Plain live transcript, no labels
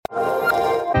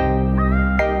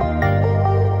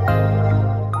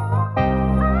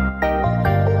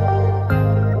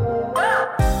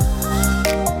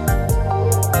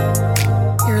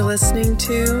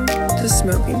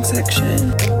smoking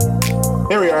section.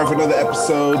 Here we are for another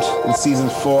episode in season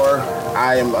 4.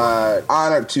 I am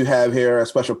honored to have here a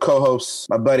special co-host,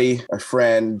 my buddy, my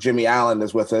friend, Jimmy Allen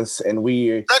is with us, and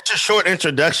we... Such a short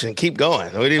introduction. Keep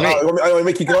going. What do you mean? I want to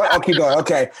make you go? I'll keep going.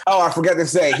 Okay. Oh, I forgot to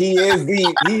say, he is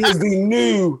the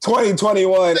new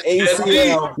 2021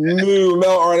 ACM New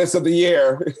Male Artist of the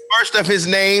Year. First of his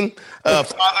name,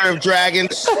 Father of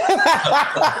Dragons,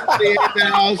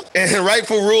 and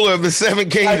rightful ruler of the Seven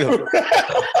Kingdoms.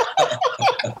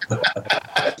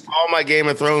 All my Game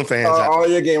of Thrones fans. All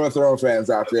your Game of Thrones fans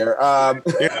out there.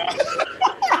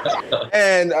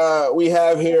 And we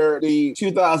have here the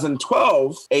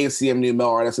 2012 ACM New Male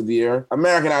Artist of the Year,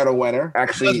 American Idol winner.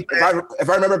 Actually, if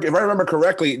I remember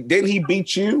correctly, didn't he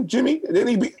beat you, Jimmy? Didn't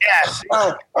he beat? Yes.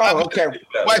 Oh, okay.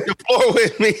 Wipe the floor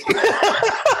with me.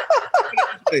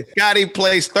 Scotty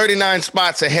placed 39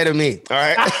 spots ahead of me. All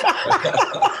right.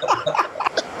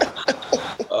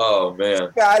 Oh,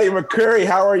 man. Scotty McCurry,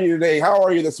 how are you today? How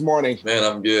are you this morning? Man,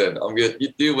 I'm good.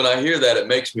 Dude, when I hear that, it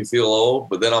makes me feel old,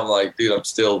 but then I'm like, dude, I'm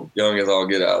still young as all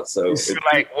get out. So You're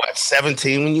like, what,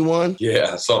 17 when you won?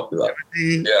 Yeah, something like that.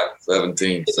 17? Yeah,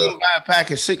 17. So. You buy a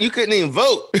pack of shit. You couldn't even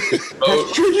vote.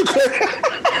 I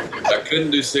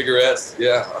couldn't do cigarettes.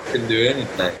 Yeah, I couldn't do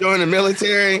anything. Join the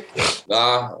military?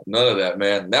 Nah, none of that,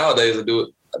 man. Nowadays, I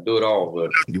do it all,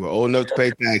 but you were old enough to pay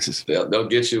taxes. They'll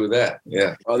get you with that.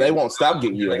 Yeah. Oh, they won't stop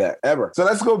getting you with that ever. So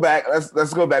let's go back.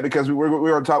 Let's go back because we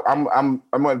were talking. I'm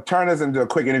going to turn this into a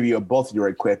quick interview of both of you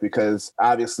right quick because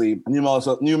obviously New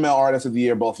Male Artist of the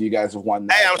Year. Both of you guys have won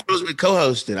that. Hey, I'm supposed to be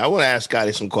co-hosting. I want to ask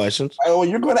Scotty some questions. Oh,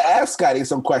 you're going to ask Scotty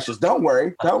some questions. Don't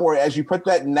worry. As you put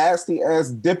that nasty ass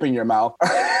dip in your mouth.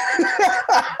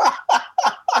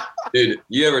 Dude,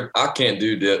 I can't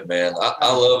do dip, man.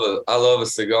 I love a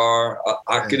cigar.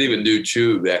 I could even do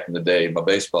chew back in the day, my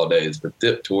baseball days, but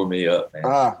dip tore me up,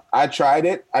 man. I tried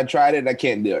it. I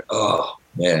can't do it. Oh,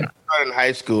 man. I started in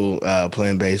high school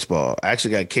playing baseball. I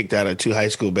actually got kicked out of 2 high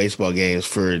school baseball games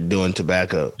for doing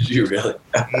tobacco. Did you really?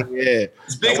 Yeah.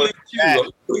 It's big league chew.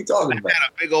 What are you talking about? I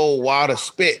had a big old wad of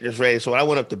spit just ready. So when I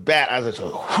went up to bat, I was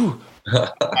like, whew.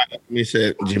 He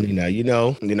said, Jimmy, now you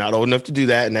know you're not old enough to do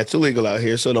that, and that's illegal out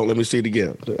here, so don't let me see it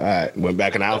again. All right, went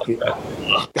back in the outfit.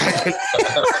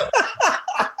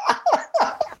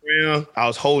 Well, I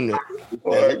was holding it.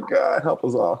 Oh, God, help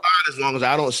us all. As long as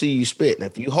I don't see you spit. And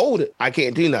if you hold it, I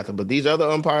can't do nothing. But these other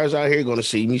umpires out here are going to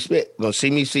see me spit. Going to see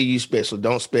me see you spit, so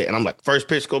don't spit. And I'm like, first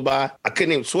pitch go by, I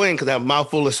couldn't even swing because I have a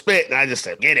mouthful of spit. And I just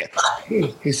said, get it.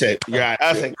 He said, you're right.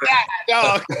 I was like,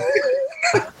 dog.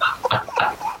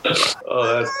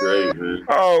 Oh, that's great, man.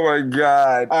 Oh my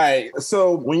God! All right,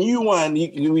 so when you won,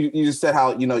 you just said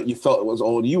how you felt it was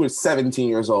old. You were 17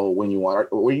 years old when you won.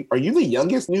 Are you the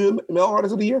youngest New Male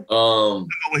Artist of the Year?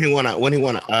 When he won,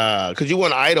 because you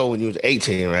won Idol when you was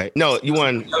 18, right? No, you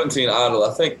won 17 Idol.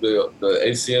 I think the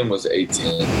ACM was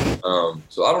 18.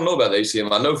 So I don't know about the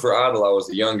ACM. I know for Idol I was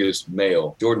the youngest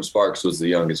male. Jordan Sparks was the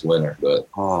youngest winner, but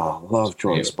I love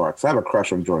Jordan Sparks. I have a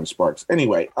crush on Jordan Sparks.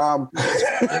 Anyway, I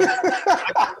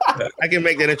can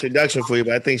make that introduction for you,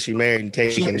 but I think she married and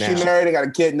taken now. She married and got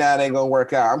a kid now. It ain't gonna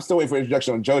work out. I'm still waiting for an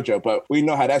introduction on JoJo, but we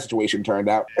know how that situation turned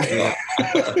out.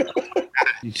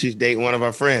 She's dating one of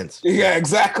our friends. Yeah,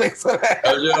 exactly.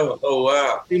 Oh,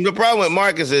 wow. The problem with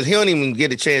Marcus is he don't even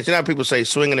get a chance. You know how people say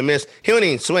swing and a miss? He don't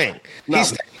even swing. No. He's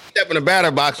step in the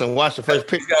batter box and watch the first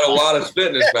pitch. He's got a lot of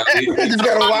fitness back. He's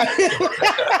got a lot.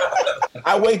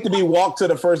 I wait to be walked to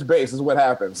the first base is what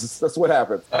happens. That's what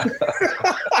happens.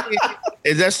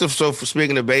 Is that stuff? So for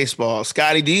speaking of baseball,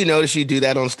 Scotty, do you notice you do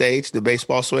that on stage, the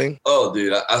baseball swing? Oh,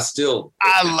 dude, I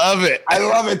love it. I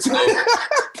love it too.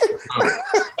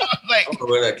 Like, I don't know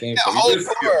where that came from.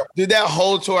 Dude, that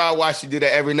whole tour, I watched you do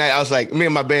that every night. I was like, me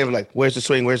and my band were like, where's the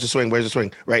swing? Where's the swing? Where's the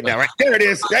swing? Right now, right there it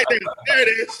is. Right there. There it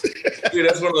is. Dude,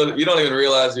 that's one of those, you don't even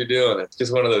realize you're doing it. It's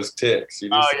just one of those ticks. You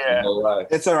just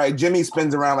It's all right. Jimmy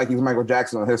spins around like he's Michael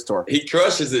Jackson on his tour. He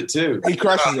crushes it too. He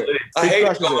crushes it. I hate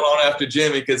coming on after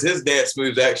Jimmy because his dance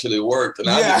moves actually worked, and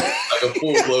I just like a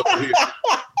full blow here.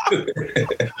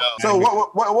 So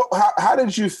how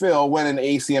did you feel winning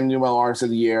ACM New Male Artist of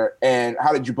the Year, and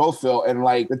how did you both feel, and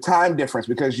like the time difference,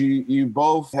 because you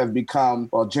both have become,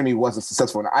 well, Jimmy wasn't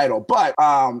successful in Idol, but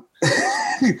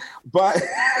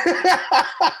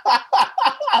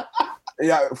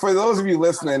Yeah, for those of you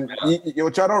listening,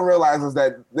 what y'all don't realize is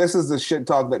that this is the shit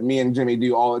talk that me and Jimmy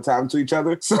do all the time to each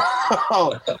other. So,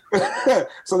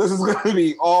 so this is going to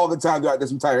be all the time throughout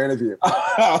this entire interview.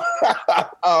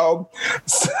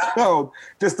 So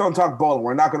just don't talk bowling.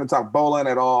 We're not going to talk bowling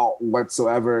at all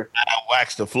whatsoever. I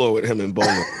waxed the floor with him in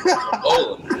bowling.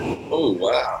 Bowling. Oh,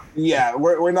 wow. Yeah,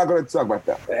 we're not going to talk about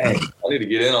that. Dang, I need to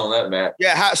get in on that, man.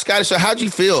 Yeah, Scotty, so how'd you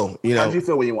feel? How'd you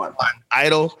feel when you won?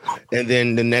 Idol, and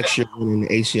then the next year winning the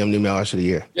ACM New Male Artist of the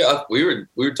Year. Yeah, we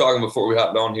were talking before we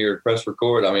hopped on here, press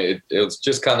record. I mean, it was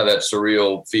just kind of that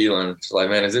surreal feeling. It's like,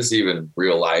 man, is this even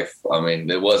real life? I mean,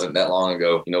 it wasn't that long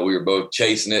ago. You know, we were both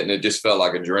chasing it, and it just felt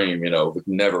like a dream. You know,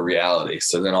 never reality.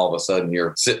 So then all of a sudden,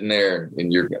 you're sitting there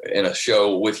and you're in a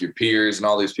show with your peers and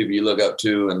all these people you look up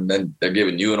to, and then they're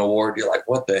giving you an award. You're like,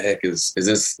 what the heck is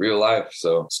this real life?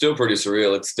 So still pretty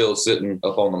surreal. It's still sitting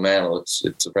up on the mantle.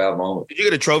 It's a proud moment. Did you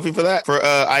get a trophy for that? For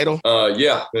Idol?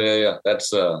 Yeah.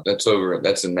 That's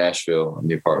in Nashville in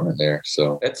the apartment there.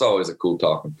 So it's always a cool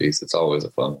talking piece. It's always a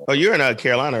fun one. Oh, you're in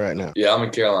Carolina right now. Yeah, I'm in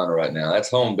Carolina right now. That's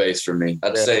home base for me.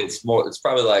 I'd say it's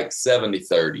probably like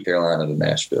 70-30 Carolina to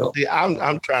Nashville. See,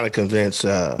 I'm trying to convince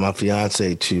my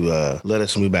fiance to let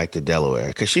us move back to Delaware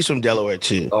because she's from Delaware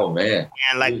too. Oh man.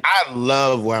 And like I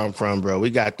love where I'm from, bro. We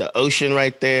got the ocean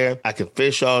right there. I can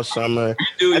fish all summer.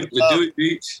 Dewey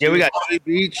Beach. Yeah, we got Dewey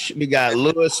Beach. We got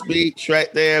Lewis Beach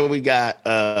right there. We got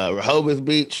Rehoboth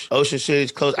Beach. Ocean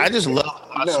City's close. I just love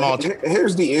my small town.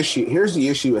 Here's the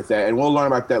issue with that, and we'll learn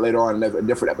about that later on in a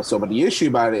different episode. But the issue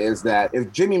about it is that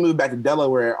if Jimmy moved back to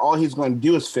Delaware, all he's going to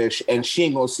do is fish, and she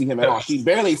ain't going to see him at all. She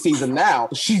barely sees him now.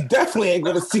 She definitely ain't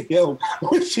going to see him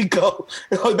when she goes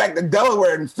back to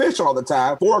Delaware and fish all the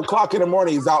time. 4:00 in the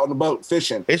morning, he's out on the boat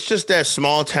fishing. It's just that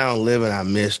small town living I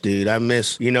miss, dude. I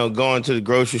miss, going to the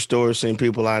grocery store, seeing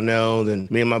people I know. Then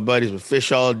me and my buddies would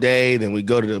fish all day. Then we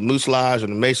go to the Moose Lodge or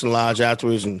the Mason Lodge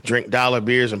afterwards and drink dollar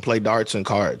beers and play darts and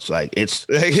cards. Like it's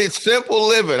simple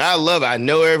living. I love it. I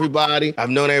know everybody. I've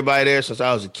known everybody there since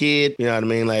I was a kid. You know what I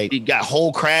mean? Like you got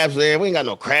whole crabs there. We ain't got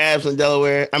no crabs in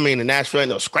Delaware. I mean, in Nashville, ain't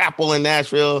no Scrapple in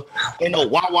Nashville. Ain't no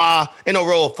Wawa. Ain't no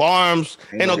Royal Farms.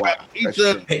 Ain't no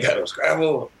pizza. Ain't got no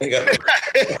Scrabble. Ain't got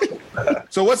no.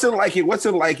 So what's it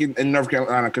like in North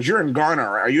Carolina? Because you're in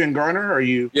Garner. Right? Are you in Garner? Or are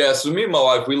you? Yeah. So me and my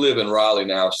wife, we live in Raleigh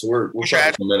now. So we're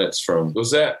 5 minutes from.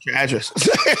 What's that? Your address.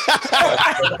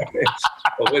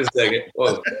 Oh, wait a second.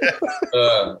 Whoa.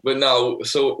 But no,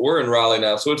 so we're in Raleigh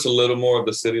now. So it's a little more of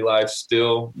the city life,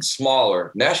 still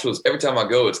smaller. Nashville's, every time I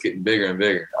go, it's getting bigger and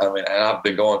bigger. I mean, and I've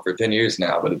been going for 10 years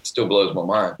now, but it still blows my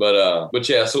mind. But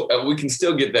yeah, so we can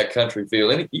still get that country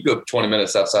feel. And you go 20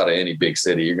 minutes outside of any big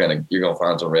city, you're gonna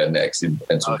find some rednecks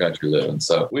and some country living.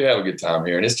 So we have a good time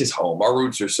here, and it's just home. Our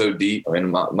roots are so deep. I mean,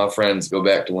 my friends go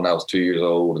back to when I was 2 years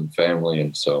old and family,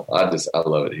 and so I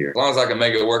love it here. As long as I can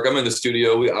make it work, I'm in the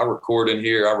studio. I record in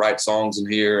here. I write songs in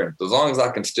here, and as long as I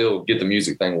can still get the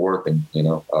music thing working,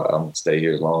 I'm gonna stay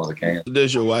here as long as I can.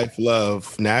 Does your wife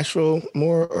love Nashville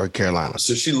more or Carolina?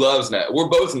 So she loves Nashville. We're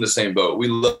both in the same boat. We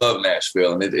love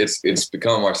Nashville, and it's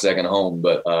become our second home.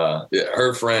 But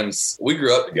her friends, we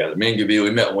grew up together. Me and Gabi,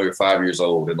 we met when we were 5 years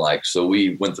old, and so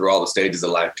we went through all the stages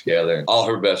of life together. And all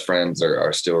her best friends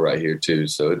are still right here too.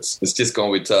 So it's just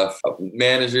gonna be tough.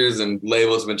 Managers and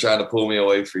labels have been trying to pull me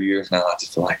away for years now. I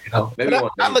just feel like maybe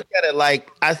I look at it like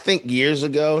I think years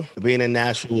ago being in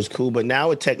Nashville was cool, but now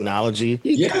with technology,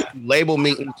 you can do label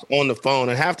meetings on the phone,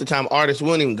 and half the time artists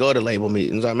wouldn't even go to label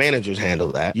meetings. Our managers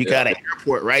handle that. You got an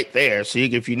airport right there, so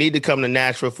if you need to come to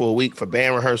Nashville for a week for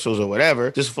band rehearsals or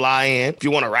whatever, just fly in. If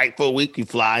you want to write for a week, you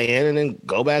fly in and then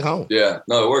go back home. Yeah,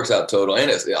 no, it works out total.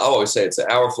 And I always say it's an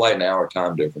hour flight and an hour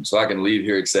time difference, so I can leave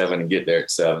here at 7 and get there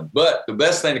at 7. But the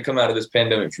best thing to come out of this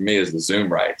pandemic for me is the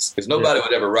Zoom writes, because nobody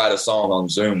would ever write a song on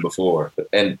Zoom before.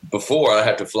 And before I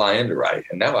had to fly in to write,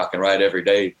 and now I can write every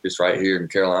day just right here in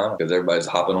Carolina because everybody's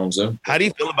hopping on Zoom. How do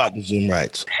you feel about the Zoom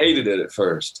writes? Hated it at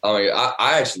first. I mean,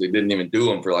 I actually didn't even do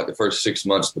them for like the first 6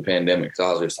 months of the pandemic, because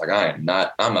I was just like, I'm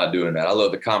not doing that. I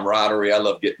love the camaraderie. I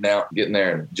love getting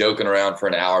there and joking around for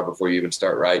an hour before you even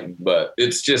start writing. But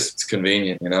it's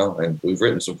convenient, and we've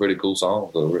written some pretty cool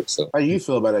songs over it. So how do you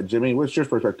feel about it, Jimmy? What's your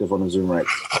perspective on the Zoom writes?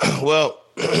 Well,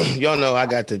 y'all know I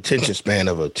got the attention span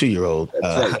of a 2-year-old.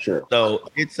 That's right, sure. So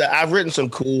it's I've written some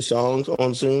cool songs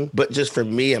on Zoom, but just for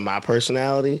me and my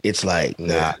personality, it's like,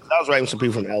 nah. I was writing some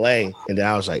people from LA, and then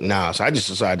I was like, nah. So I just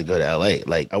decided to go to LA.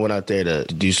 Like I went out there to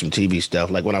do some TV stuff.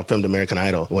 Like when I filmed American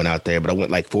Idol, I went out there, but I went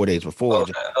like 4 days before. Oh,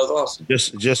 that was awesome.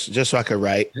 Just so I could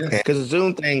write. Because the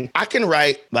Zoom thing, I can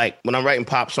write like when I'm writing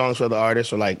pop songs for other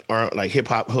artists or like hip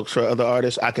hop hooks for other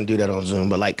artists, I can do that on Zoom.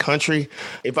 But like country,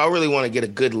 if I really want to get a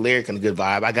good lyric and a good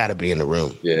vibe. I got to be in the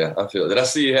room. Yeah, I feel it. Did I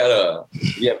see you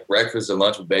had breakfast and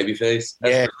lunch with Babyface?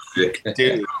 That's yeah,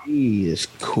 dude, he is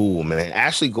cool, man.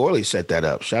 Ashley Gorley set that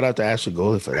up. Shout out to Ashley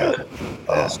Gorley for that.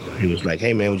 He was like,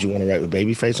 "Hey, man, would you want to write with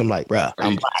Babyface?" I'm like, "Bruh,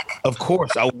 I'm black. Of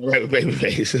course I would write with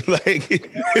Babyface."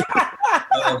 Like,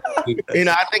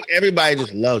 I think everybody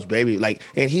just loves Baby. Like,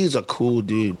 and he's a cool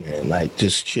dude, man. Like,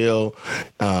 just chill.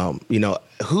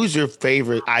 Who's your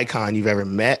favorite icon you've ever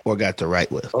met or got to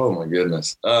write with? Oh my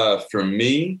goodness. For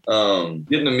me,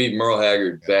 getting to meet Merle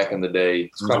Haggard back in the day,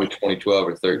 it's probably 2012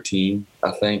 or 13,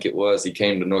 I think it was. He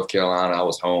came to North Carolina. I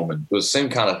was home, and it was the same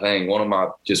kind of thing. One of my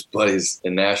just buddies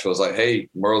in Nashville was like, "Hey,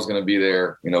 Merle's going to be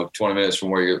there, 20 minutes from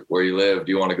where you live.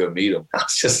 Do you want to go meet him?" I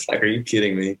was just like, "Are you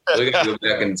kidding me?" We're going to go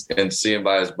back and see him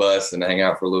by his bus and hang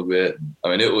out for a little bit. I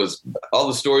mean, it was all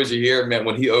the stories you hear, man.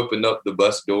 When he opened up the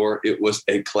bus door, it was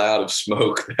a cloud of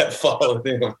smoke that followed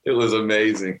him. It was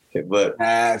amazing. But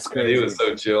that's crazy. He was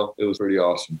so chill. It was pretty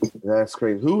awesome. That's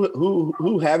crazy.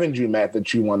 Who haven't you met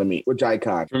that you want to meet? Which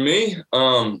icon? For me,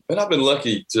 and I've been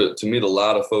lucky to meet a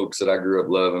lot of folks that I grew up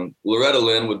loving. Loretta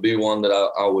Lynn would be one that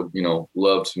I would,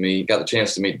 love to meet. Got the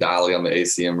chance to meet Dolly on the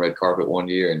ACM red carpet one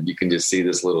year, and you can just see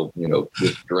this little,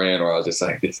 this grin where I was just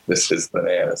like, this is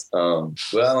bananas.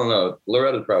 But I don't know.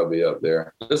 Loretta'd probably be up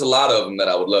there. There's a lot of them that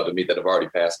I would love to meet that have already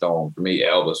passed on. For me,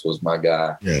 Elvis was my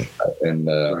guy. Yeah. And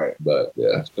right. But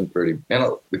yeah, it's been pretty.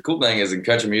 And the cool thing is in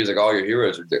country music, all your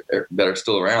heroes that are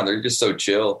still around, they're just so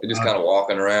chill. They're just kind of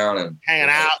walking around and hanging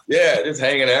out. Yeah, just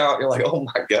hanging out. You're like, oh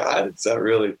my God, is that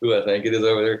really who I think it is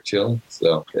over there chilling?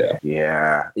 So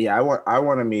yeah. I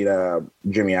want to meet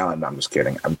Jimmy Allen. No, I'm just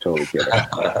kidding. I'm totally kidding.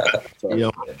 You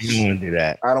don't want to do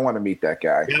that. I don't want to meet that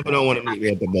guy. You definitely don't want to meet me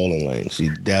at the bowling lanes.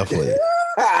 You definitely.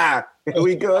 Here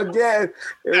we go again.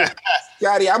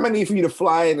 Scotty, I'm going to need for you to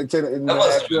fly in. That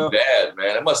must have been bad,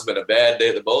 man. It must have been a bad day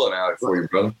at the bowling alley for you,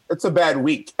 brother. It's a bad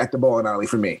week at the bowling alley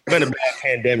for me. It's been a bad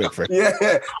pandemic for you. Yeah,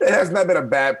 it has not been a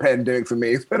bad pandemic for me.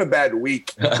 It's been a bad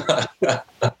week.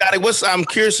 Scotty, I'm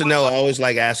curious to know, I always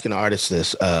like asking artists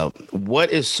this.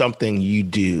 What is something you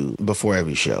do before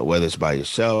every show, whether it's by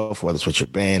yourself, whether it's with your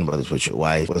band, whether it's with your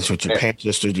wife, whether it's with your parents,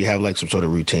 sister? Do you have like some sort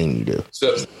of routine you do?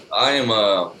 So I'm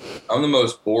the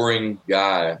most boring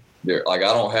guy there. Like,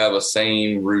 I don't have a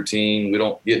same routine. We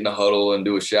don't get in a huddle and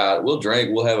do a shot. We'll drink.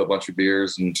 We'll have a bunch of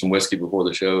beers and some whiskey before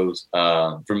the shows.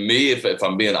 For me, if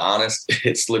I'm being honest,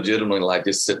 it's legitimately like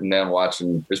just sitting down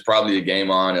watching. There's probably a game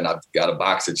on, and I've got a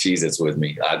box of Cheez-Its with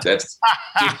me. That's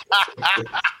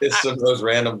it's the most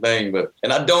random thing.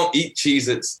 And I don't eat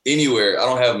Cheez-Its anywhere. I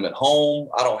don't have them at home.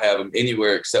 I don't have them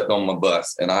anywhere except on my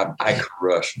bus, and I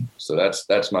crush them. So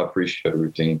that's my pre-show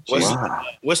routine.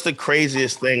 What's the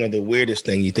craziest thing or the weirdest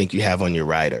thing you think you have on your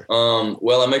rider?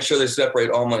 Well, I make sure they separate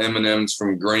all my M&Ms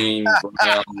from green,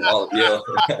 brown, all yellow.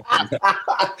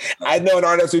 I know an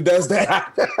artist who does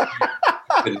that.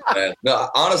 No,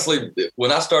 honestly,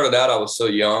 when I started out, I was so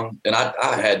young, and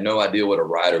I had no idea what a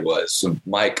rider was. So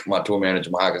Mike, my tour manager,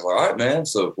 Mike, was like, "All right, man,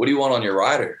 so what do you want on your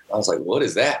rider?" I was like, "What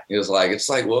is that?" He was like, "It's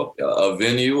like, well, a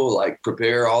venue will like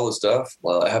prepare all the stuff.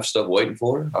 Well, I have stuff waiting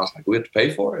for it." I was like, "We have to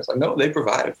pay for it?" It's like, "No, they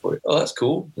provide it for you." "Oh, that's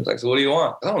cool." He's like, "So what do you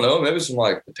want?" "I don't know, maybe some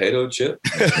like potato chip,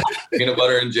 peanut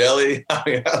butter and jelly." I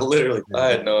mean, I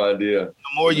had no idea.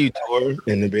 The more you tour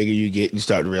and the bigger you get, you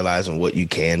start realizing what you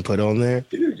can put on there.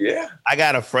 Dude, yeah. I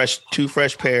got two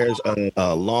fresh pairs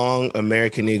of long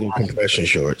American Eagle compression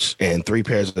shorts and 3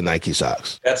 pairs of Nike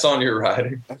socks. That's on your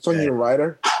rider? That's on your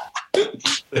rider?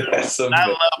 I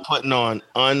love putting on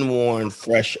unworn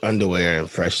fresh underwear and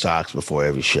fresh socks before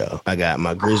every show. I got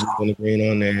my Grizzly Wintergreen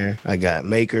on there. I got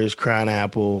Makers, Crown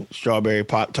Apple, Strawberry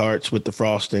Pop-Tarts with the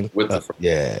frosting.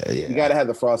 Yeah. You got to have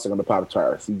the frosting on the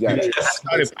Pop-Tarts. You got it. I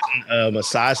started putting a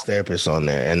massage therapist on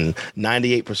there, and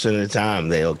 98% of the time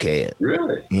they okay it.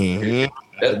 Really? Mm-hmm.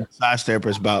 Massage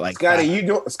therapist about like Scotty,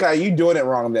 you doing it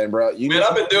wrong then, bro. Man,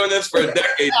 I've been doing this for a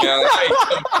decade now. I ain't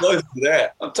come close to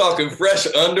that. I'm talking fresh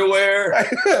underwear.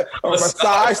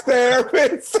 Massage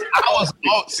therapist.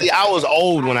 I was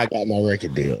old when I got my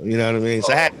record deal. You know what I mean?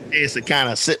 So I had a chance to kind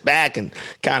of sit back and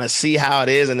kind of see how it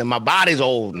is, and then my body's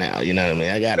old now. You know what I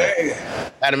mean? I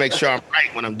gotta make sure I'm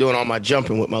right when I'm doing all my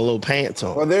jumping with my little pants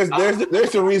on. Well,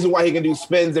 there's a reason why he can do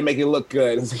spins and make it look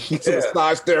good. He's a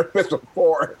massage therapist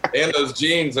before. And those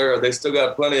jeans they still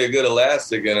got plenty of good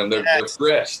elastic in them. They're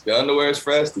fresh. The underwear is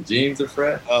fresh. The jeans are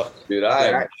fresh. Oh, dude,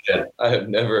 I have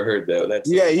never heard that.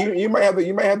 You might have to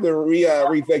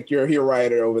rethink your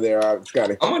rider over there,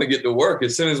 Scotty. I'm gonna get to work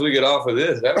as soon as we get off of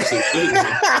this. Absolutely.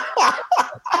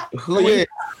 Who is?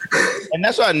 And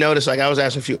that's what I noticed. Like I was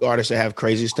asking a few artists that have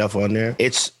crazy stuff on there.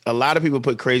 It's a lot of people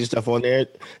put crazy stuff on there,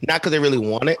 not because they really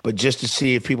want it, but just to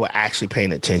see if people are actually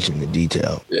paying attention to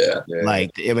detail. Yeah.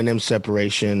 Like the M&M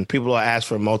separation. People will ask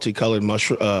for multicolored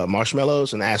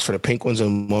marshmallows and ask for the pink ones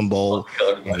in one bowl.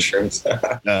 Multicolored mushrooms.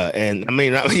 And I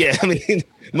mean,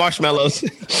 marshmallows.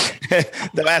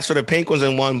 They'll ask for the pink ones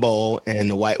in one bowl and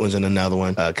the white ones in another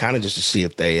one, kind of just to see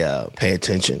if they pay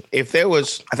attention. If there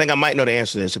was, I think I might know the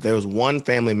answer to this. If there was one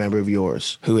family member of yours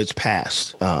who has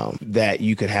passed that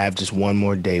you could have just one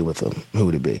more day with them, who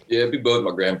would it be? Yeah, it'd be both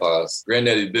my grandpas.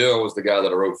 Granddaddy Bill was the guy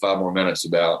that I wrote 5 More Minutes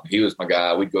about. He was my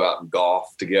guy. We'd go out and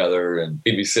golf together, and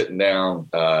he'd be sitting down.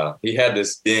 He had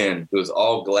this den. It was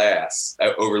all glass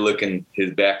overlooking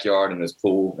his backyard and his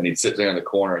pool, and he'd sit there in the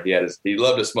corner. He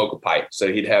loved to smoke a pipe,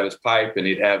 so he'd have his pipe, and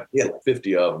he had like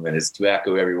 50 of them, and his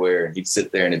tobacco everywhere, and he'd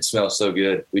sit there, and it'd smell so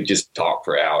good. We'd just talk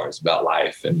for hours about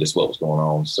life and just what was going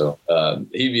on. So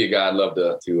he'd be a guy I'd love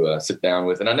to sit down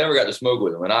with, and I never got to smoke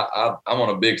with him. And I'm on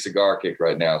a big cigar kick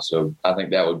right now, so I think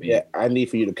that would be. Yeah, I need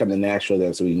for you to come to Nashville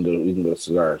then, so we can go to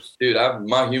cigars. Dude,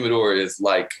 my humidor is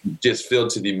like just filled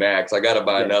to the max. I got to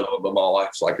buy another one, but my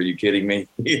wife's like, "Are you kidding me?"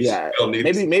 Yeah,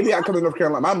 maybe I'll come to North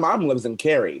Carolina. My mom lives in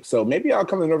Cary, so maybe I'll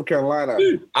come to North Carolina.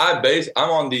 Dude, I'm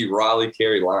on the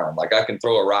Raleigh-Cary line. Like I can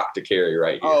throw a rock to Cary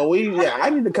right here. Oh, I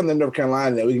need to come to North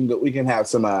Carolina. Then we can have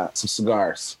some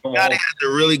cigars. God, he has a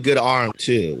really good arm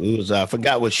too. It was I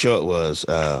forgot what show it was.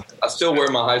 I still wear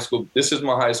my high school. This is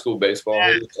my high school baseball,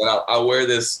 and I wear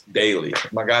this daily.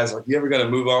 My guy's like, "You ever gonna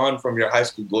move on from your high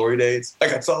school glory days?"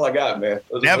 Like that's all I got, man.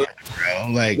 Never, bro.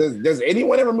 Like, does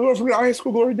anyone ever move on from your high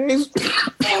school glory days?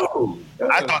 No.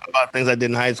 I talk about things I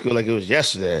did in high school like it was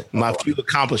yesterday. My few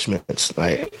accomplishments.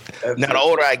 Like now, the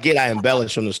older I get, I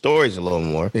embellish on the stories a little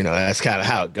more. You know, that's kind of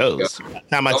how it goes.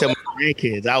 Time I tell my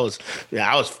grandkids, I was,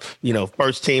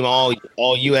 first team all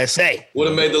USA. Would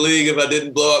have made the league if I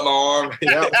didn't blow up my arm.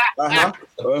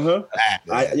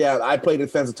 I played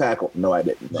defensive tackle. No, I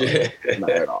didn't. No,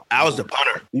 not at all. I was the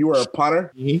punter. You were a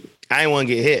punter? Mm-hmm. I didn't want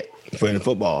to get hit for the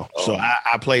football. So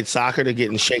I played soccer to get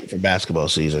in shape for basketball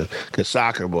season. Because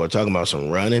soccer, boy, talking about some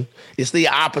running, it's the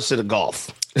opposite of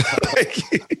golf.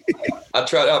 I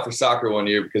tried out for soccer one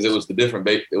year because it was a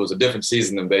different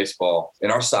season than baseball, and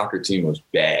our soccer team was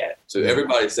bad. So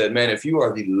everybody said, "Man, if you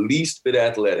are the least bit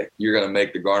athletic, you're going to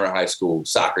make the Garner High School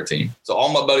soccer team." So all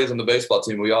my buddies on the baseball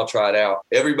team, we all tried out.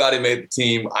 Everybody made the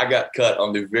team. I got cut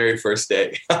on the very first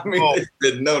day. I mean, they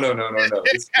said, no.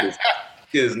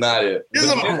 This is not it.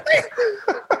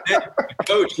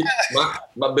 Coach,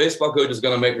 my baseball coach is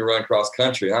going to make me run cross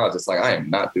country. And I was just like, I am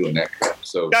not doing that.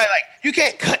 So, like, you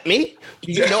can't cut me.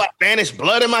 You know I banished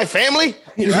blood in my family.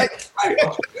 Right?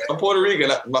 I'm Puerto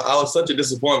Rican. I was such a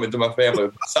disappointment to my family.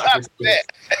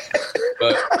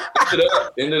 But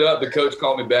ended up, the coach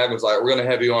called me back and was like, "We're going to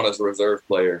have you on as a reserve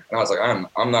player." And I was like,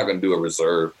 I'm not going to do a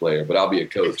reserve player, but I'll be a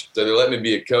coach. So they let me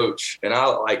be a coach. And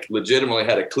I legitimately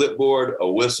had a clipboard, a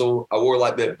whistle. I wore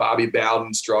like that Bobby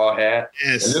Bowden straw hat.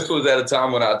 Yes. And this was at a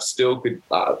time when I still could,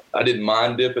 I didn't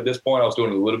mind dip at this point. I was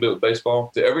doing a little bit with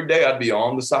baseball. So every day I'd be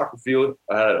on the soccer field.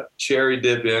 I had a cherry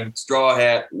dip in, straw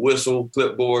hat, whistle,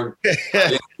 clipboard.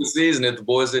 In the season, if the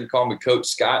boys didn't call me Coach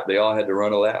Scott, they all had to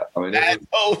run a lap. I mean, that's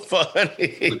so funny.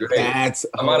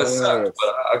 I might have sucked,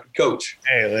 but I could coach.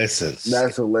 Hey, listen.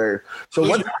 That's hilarious. So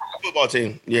what's your football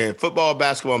team? Yeah, football,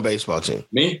 basketball, and baseball team.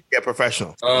 Me? Yeah,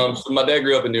 professional. So my dad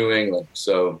grew up in New England.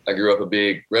 So I grew up a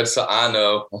big Red Sox. I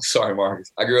know. I'm sorry,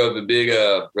 Marcus. I grew up a big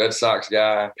Red Sox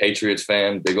guy, Patriots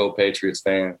fan, big old Patriots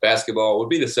fan. Basketball would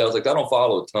be the Celtics. I don't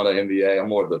follow a ton of NBA. I'm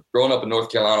more of the growing up in North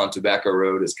Carolina on Tobacco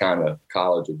Road is kind of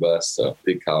college or bust. So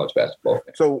big college basketball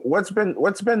fan. So what's been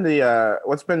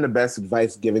the best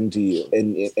advice given to you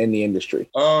in the industry?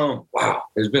 Wow,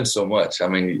 there's been so much. I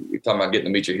mean, you're talking about getting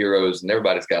to meet your heroes, and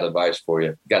everybody's got advice for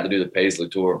you. Got to do the Paisley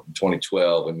tour in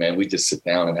 2012, and man, we just sit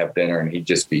down and have dinner, and he'd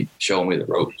just be showing me the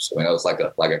ropes. I mean, it was like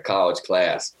a college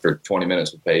class for 20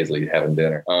 minutes with Paisley having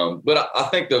dinner. But I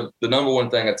think the number one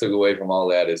thing I took away from all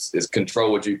that is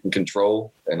control what you can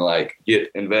control and like get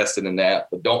invested in that,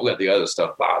 but don't let the other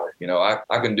stuff bother. You know,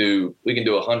 we can do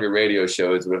 100 radio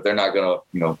shows, but if they're not gonna,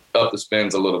 up the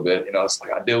spins a little bit, it's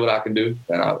like I did what I can do,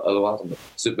 and otherwise I'm gonna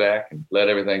sit back and let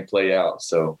everything play out.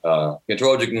 So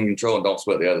control what you can control and don't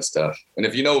sweat the other stuff. And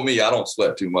if you know me, I don't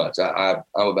sweat too much.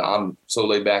 I'm so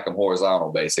laid back, I'm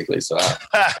horizontal basically. So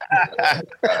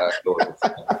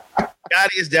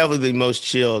Scotty is definitely the most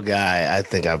chill guy I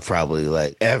think I've probably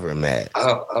like ever met.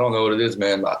 I don't know what it is,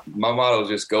 man. My motto is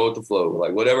just go with the flow.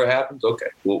 Like whatever happens, okay,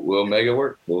 we'll make it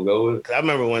work. We'll go with it. I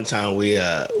remember one time we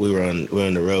were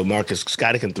on the road. Marcus,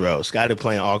 Scotty can throw. Scotty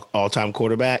playing all-time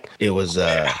quarterback. It was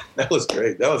that was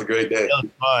great. That was a great day.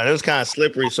 It was kind of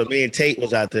slippery. So me and Tate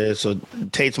was out there. So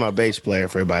Tate's my bass player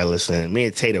for everybody listening. Me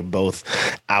and Tate are both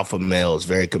alpha males,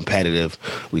 very competitive.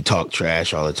 We talk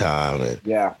trash all the time. And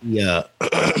yeah.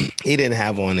 He didn't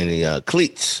have on any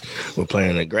cleats. We're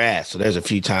playing in the grass. So there's a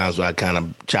few times where I kind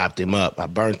of chopped him up. I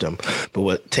burnt him. But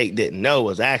what Tate didn't know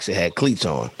was I actually had cleats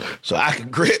on. So I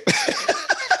could grip.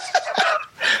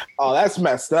 Oh, that's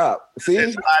messed up. See?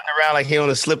 Sliding around like he on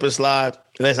a slip and slide.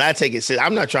 Listen, I take it serious.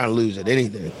 I'm not trying to lose at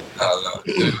anything. I don't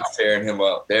know. Tearing him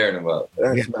up.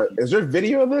 Is there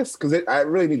video of this? Because I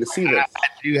really need to see this. I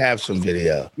do have some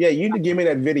video. Yeah, you need to give me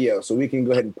that video so we can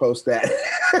go ahead and post that.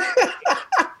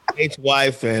 Nate's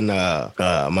wife and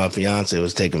my fiance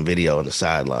was taking video on the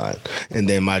sideline, and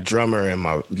then my drummer and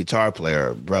my guitar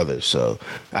player are brothers, so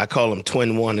I call them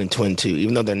Twin 1 and Twin 2,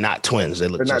 even though they're not twins. They're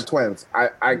not twins. I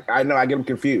know. I get them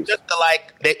confused. Just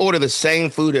like they order the same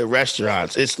food at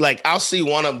restaurants. It's like I'll see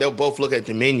one of them. They'll both look at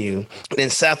the menu, and then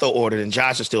Seth will order, and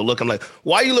Josh is still looking. I'm like,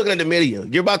 why are you looking at the menu?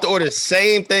 You're about to order the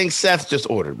same thing Seth just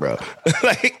ordered, bro.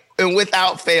 Like, and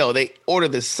without fail, they order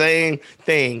the same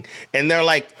thing, and they're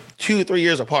like 2-3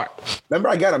 years apart. Remember,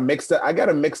 I got them mixed up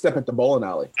at the bowling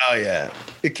alley. Oh yeah,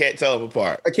 you can't tell them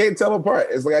apart. I can't tell them apart.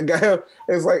 It's like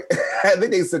I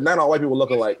think they said not all white people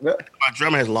look alike. My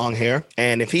drummer has long hair,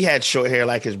 and if he had short hair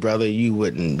like his brother, you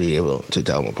wouldn't be able to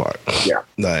tell them apart. Yeah,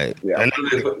 yeah. You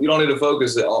don't need to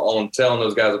focus on telling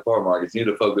those guys apart, Marcus. You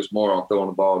need to focus more on throwing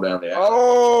the ball down the alley.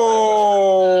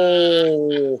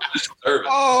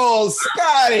 Oh,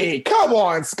 Scotty, come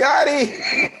on, Scotty.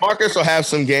 Marcus will have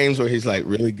some games where he's like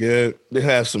really good. They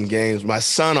have some games. My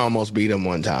son almost beat him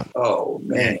one time. Oh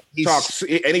man, he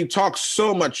talks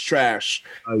so much trash.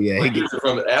 Oh yeah, he gets it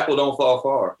from apple don't fall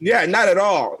far. Yeah, not at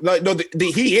all. No,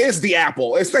 he is the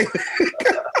apple. It's like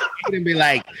he would be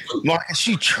like, Marcus,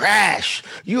 you trash.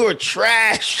 You are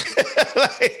trash.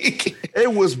 Like,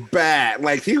 it was bad.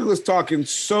 Like he was talking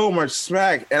so much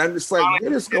smack, and I'm just like,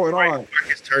 what is going on?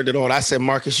 Marcus turned it on. I said,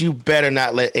 Marcus, you better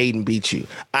not let Aiden beat you.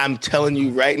 I'm telling you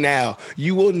right now,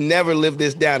 you will never live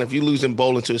this down if you lose in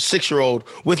bowling to a 6-year-old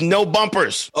with no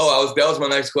bumpers. Oh, that was my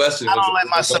next question. I don't let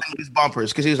my son use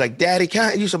bumpers because he was like, Daddy,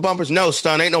 can't I use some bumpers? No,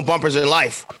 son, ain't no bumpers in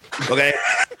life. Okay.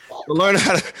 Learn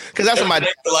how to, because that's what my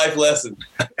life lesson.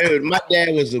 Dude, my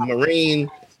dad was a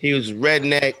Marine. He was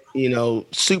redneck,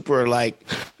 super like,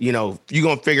 you're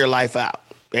going to figure life out.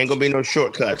 Ain't going to be no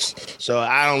shortcuts. So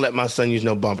I don't let my son use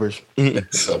no bumpers.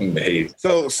 That's amazing.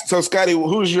 So Scotty,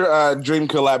 who's your dream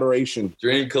collaboration?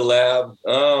 Dream collab?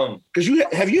 Because you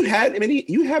haven't had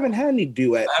any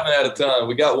duet. I haven't had a ton.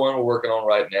 We got one we're working on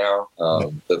right now.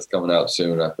 That's coming out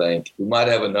soon, I think. We might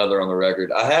have another on the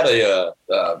record. I had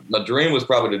my dream was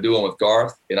probably to do one with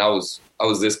Garth, and I was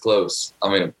this close. I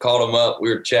mean, called him up. We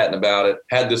were chatting about it.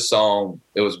 Had this song.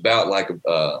 It was about like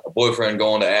a boyfriend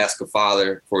going to ask a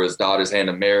father for his daughter's hand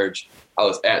in marriage. I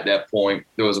was at that point.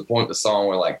 There was a point in the song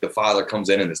where like the father comes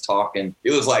in and is talking.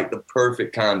 It was like the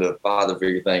perfect kind of father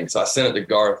figure thing. So I sent it to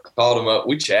Garth, called him up.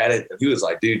 We chatted. And he was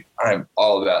like, dude, I'm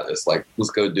all about this. Like,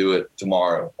 let's go do it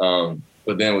tomorrow.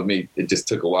 But then with me, it just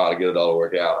took a while to get it all to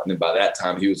work out. And then by that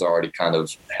time, he was already kind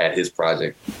of had his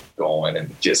project going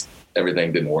and just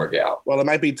everything didn't work out. Well, it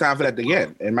might be time for that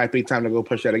again. It might be time to go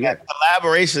push that again.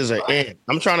 Collaborations are in.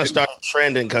 I'm trying to start a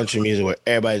trend in country music where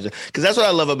everybody's, because that's what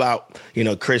I love about,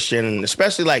 Christian and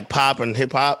especially like pop and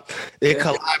hip hop. They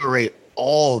collaborate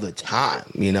all the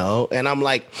time, and I'm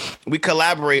like, we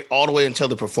collaborate all the way until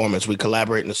the performance. We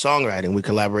collaborate in the songwriting, we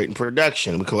collaborate in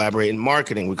production, we collaborate in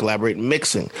marketing, we collaborate in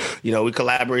mixing, we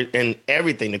collaborate in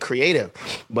everything, the creative,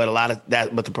 but a lot of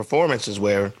that, but the performance is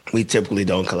where we typically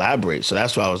don't collaborate. So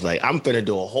that's why I was like, I'm gonna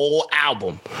do a whole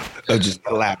album of just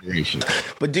collaboration.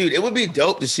 But dude, it would be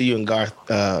dope to see you and Garth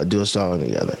do a song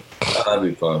together. That'd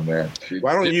be fun, man.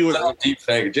 Why don't you? Deep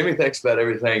thinker. Jimmy thinks about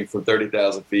everything from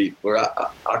 30,000 feet. Where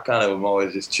I kind of am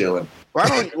always just chilling. Why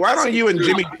don't you and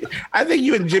Jimmy? I think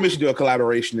you and Jimmy should do a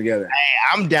collaboration together. Hey,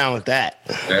 I'm down with that.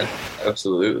 Yeah,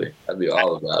 absolutely. I'd be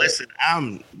all about it.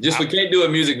 Listen, we can't do a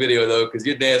music video though, because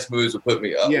your dance moves will put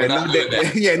me up. Yeah,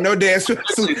 no dance.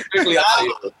 Strictly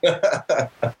audio.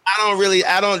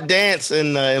 I don't dance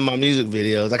in my music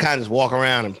videos. I kind of just walk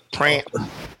around and prance.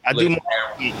 I do more.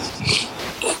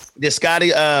 Did Scotty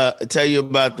tell you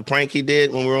about the prank he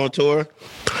did when we were on tour?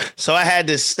 So I had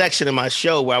this section in my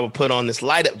show where I would put on this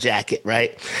light up jacket,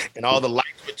 right? And all the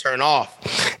lights would turn off.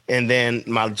 and then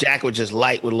my jacket was just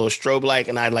light with a little strobe light,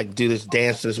 and I'd like do this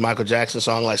dance to this Michael Jackson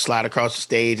song, like slide across the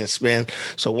stage and spin.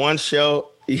 So one show,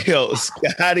 yo,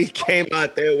 Scotty came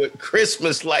out there with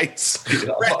Christmas lights.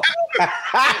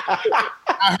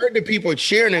 I heard the people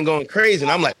cheering and going crazy,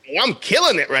 and I'm like, I'm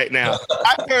killing it right now.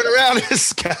 I turned around and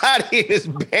Scotty and his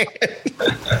band.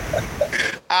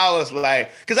 I was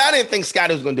like, because I didn't think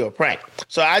Scotty was going to do a prank.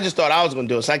 So I just thought I was going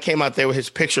to do it. So I came out there with his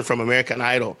picture from American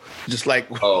Idol, just like.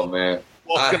 Oh, man.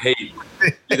 I hate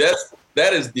it.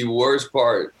 That is the worst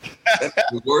part. That's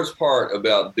the worst part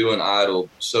about doing Idol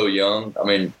so young. I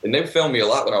mean, and they filmed me a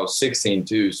lot when I was 16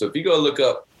 too. So if you go look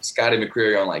up Scotty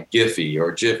McCreery on like Giphy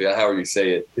or Jiffy, however you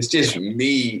say it, it's just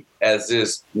me as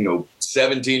this,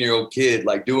 17-year-old kid,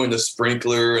 like doing the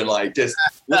sprinkler and like just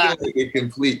looking like a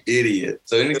complete idiot.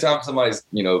 So anytime somebody's,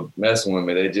 messing with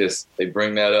me, they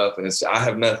bring that up, and I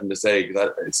have nothing to say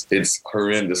because it's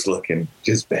horrendous looking,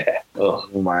 just bad. Ugh.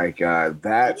 Oh my God,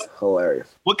 that's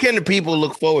hilarious. What can the people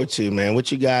look forward to, man?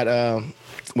 What you got?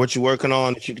 What you working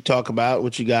on that you can talk about?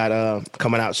 What you got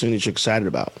coming out soon that you're excited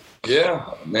about?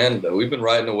 Yeah, man, we've been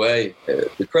writing away.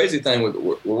 The crazy thing,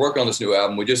 we're working on this new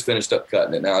album. We just finished up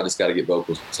cutting it. Now I just got to get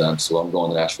vocals done, so I'm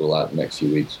going to Nashville a lot the next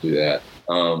few weeks to do that.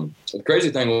 The crazy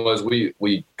thing was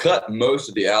we cut most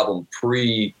of the album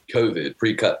pre-COVID,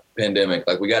 pre-cut pandemic.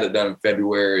 Like we got it done in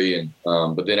February, and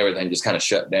but then everything just kind of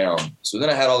shut down. So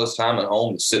then I had all this time at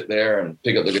home to sit there and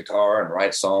pick up the guitar and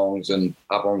write songs and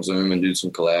hop on Zoom and do some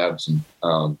collabs.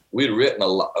 And we'd written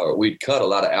we'd cut a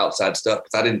lot of outside stuff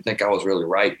because I didn't think I was really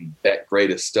writing that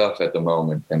greatest stuff at the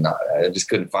moment, and I just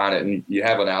couldn't find it. And you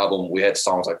have an album, we had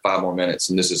songs like 5 More Minutes,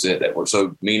 and This Is It that were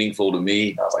so meaningful to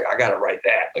me. I was like, I got to write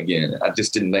that again. I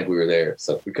just didn't think we were there.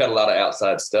 So we cut a lot of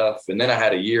outside stuff, and then I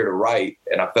had a year to write,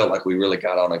 and I felt like we really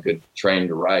got on a good train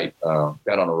to write. Got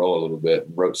on a roll a little bit,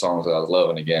 and wrote songs that I was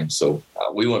loving again. So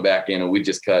we went back in and we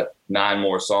just cut 9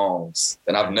 more songs,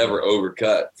 and I've never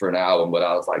overcut for an album, but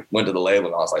I was like, went to the label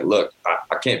and I was like, look,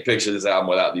 I can't picture this album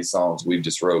without these songs we've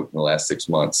just wrote in the last 6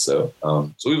 months. So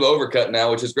we've overcut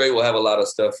now, which is great. We'll have a lot of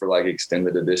stuff for like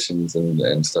extended editions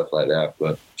and stuff like that,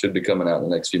 but should be coming out in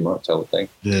the next few months, I would think.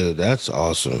 Dude, that's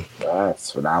awesome.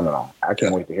 That's phenomenal. I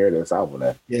can't wait to hear this album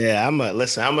then. Yeah, I'm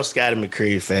a Scotty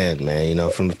McCreery fan,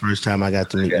 man. From the first time I got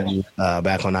to meet you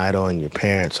back on Idol, and your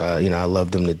parents, I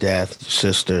love them to death. Your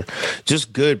sister,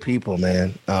 just good people,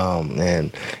 man.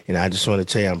 And I just want to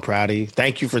tell you, I'm proud of you.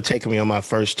 Thank you for taking me on my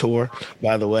first tour,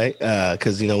 by the way,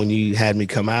 because when you had me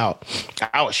come out,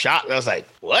 I was shocked. I was like,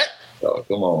 what? Oh,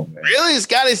 come on, man. Really?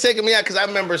 Scotty's taking me out? Because I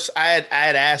remember I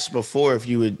had asked before if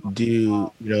you would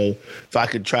do, if I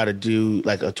could try to do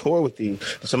like a tour with you.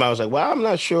 Somebody was like, well, I'm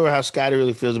not sure how Scotty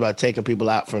really feels about taking people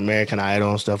out for American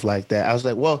Idol and stuff like that. I was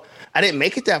like, well, I didn't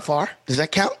make it that far. Does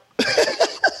that count?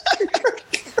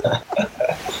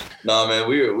 No, man,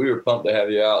 we were pumped to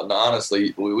have you out. And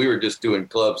honestly, we were just doing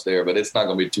clubs there, but it's not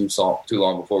going to be too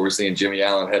long before we're seeing Jimmy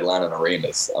Allen headlining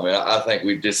arenas. I mean, I think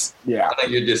I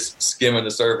think you're just skimming the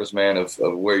surface, man, of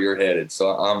where you're headed. So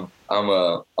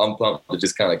I'm pumped to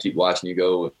just kind of keep watching you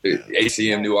go with the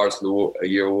ACM New Artist of the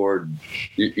Year award.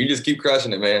 You just keep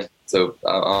crushing it, man. So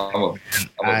I'm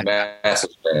a massive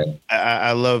fan.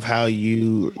 I love how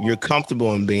you're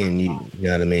comfortable in being you. You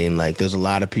know what I mean? Like there's a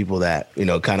lot of people that,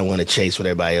 kind of want to chase what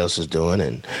everybody else is doing.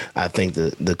 And I think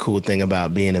the cool thing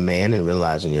about being a man and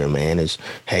realizing you're a man is,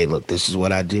 hey, look, this is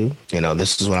what I do.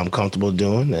 This is what I'm comfortable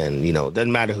doing. And, it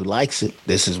doesn't matter who likes it.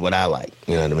 This is what I like.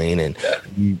 You know what I mean? And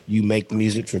you make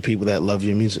music for people that love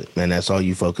your music, and that's all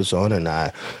you focus on.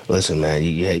 And listen, man,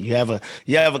 you have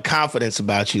a confidence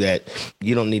about you that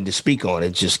you don't need to speak on.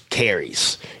 It just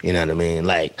carries. You know what I mean?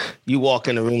 Like you walk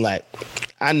in the room like,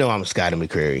 I know I'm Scotty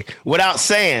McCreery without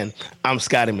saying I'm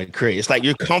Scotty McCreery. It's like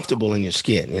you're comfortable in your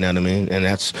skin. You know what I mean? And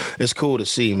it's cool to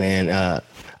see, man.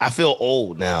 I feel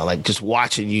old now, like just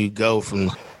watching you go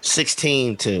from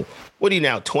 16 to what are you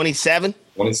now, 27?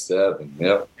 27,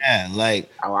 yep. Yeah, like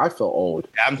I feel old.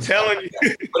 I'm telling you.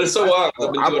 But it's so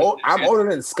wild. I'm older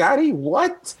than Scotty?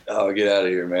 What? Oh, get out of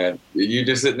here, man. You're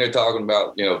just sitting there talking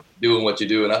about, doing what you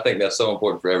do, and I think that's so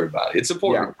important for everybody. It's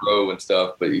important to grow and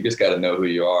stuff, but you just got to know who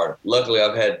you are. Luckily,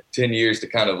 I've had 10 years to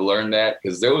kind of learn that,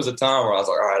 because there was a time where I was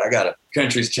like, all right,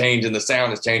 country's changing, the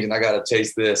sound is changing, I got to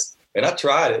chase this. And I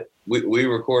tried it. We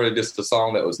recorded just a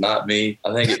song that was not me.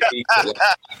 I think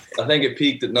it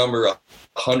peaked at number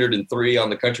 103 on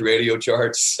the country radio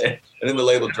charts, and then the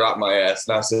label dropped my ass,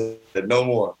 and I said, no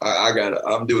more.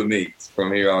 I'm doing me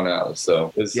from here on out.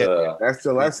 So it's that's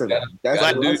the lesson.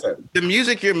 That's the lesson. The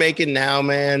music you're making now,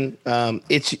 man,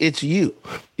 it's you.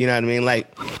 You know what I mean?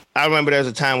 Like I remember there was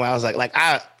a time where I was like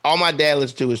all my dad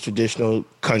listens to is traditional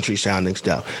country sounding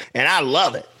stuff, and I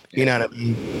love it. You know what I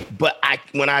mean? But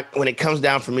when it comes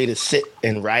down for me to sit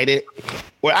and write it,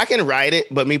 where I can write it,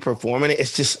 but me performing it,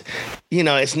 it's just,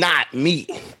 it's not me.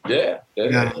 Yeah. You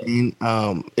know what I mean?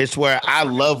 It's where I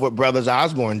love what Brothers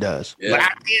Osborne does, but I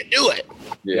can't do it.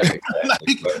 Yeah,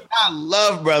 exactly. I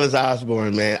love Brothers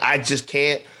Osborne, man. I just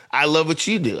can't. I love what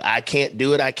you do. I can't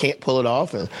do it. I can't pull it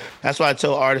off. And that's why I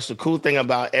tell artists the cool thing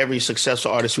about every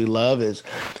successful artist we love is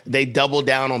they double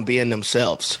down on being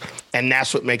themselves. And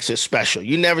that's what makes it special.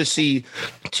 You never see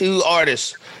two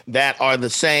artists that are the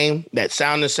same, that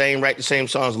sound the same, write the same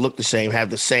songs, look the same,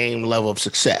 have the same level of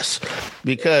success,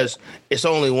 because it's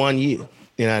only one you.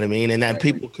 You know what I mean? And that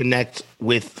people connect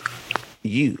with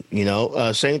you,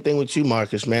 Same thing with you,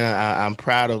 Marcus, man. I'm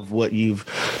proud of what you've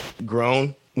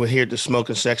grown. We're here at the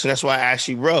Smoking Section. That's why I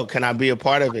actually wrote, can I be a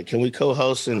part of it? Can we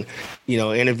co-host and,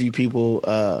 interview people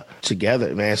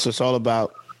together, man? So it's all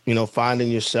about, finding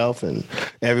yourself, and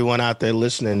everyone out there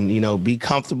listening, be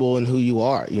comfortable in who you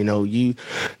are.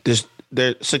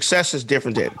 The success is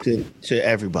different to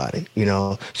everybody.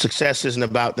 Success isn't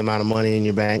about the amount of money in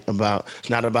your bank. It's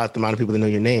not about the amount of people that know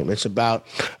your name. It's about,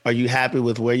 are you happy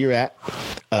with where you're at?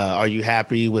 Are you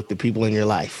happy with the people in your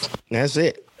life? And that's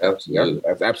it. Absolutely. Yep,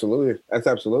 that's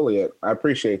absolutely it. I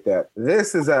appreciate that.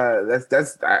 This is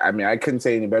I couldn't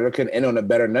say any better. Couldn't end on a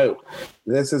better note.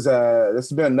 This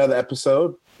has been another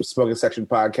episode of Smoking Section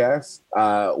Podcast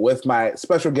with my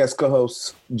special guest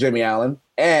co-host Jimmy Allen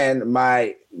and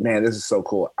my man. This is so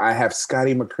cool. I have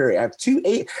Scotty McCreery. I have 2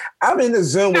 I'm in the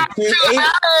Zoom with 2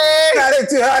 Scotty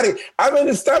too hottie. I'm in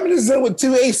the Zoom with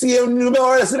 2 ACM new metal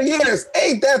artists in the years.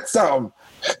 Ain't that something?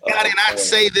 God, and I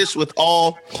say this with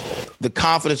all the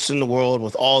confidence in the world,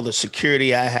 with all the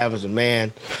security I have as a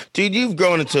man. Dude, you've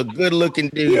grown into a good-looking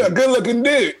dude. You're a good-looking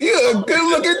dude. Y'all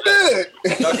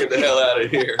get the hell out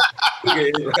of here.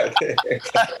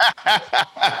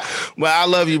 Well, I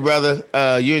love you, brother.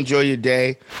 You enjoy your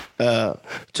day.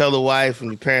 Tell the wife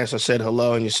and your parents I said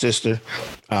hello, and your sister.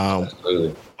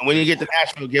 Absolutely. And when you get to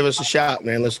Nashville, give us a shout,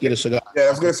 man. Let's get a cigar. Yeah,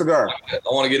 let's get a cigar. I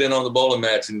want to get in on the bowling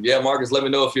match. And Marcus, let me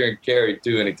know if you're in Cary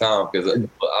too anytime, because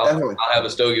I'll have a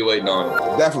stogie waiting on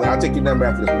you. Definitely. I'll take your number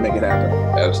after this and make it happen.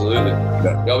 Absolutely.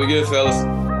 Y'all be good, fellas.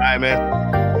 All right,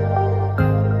 man.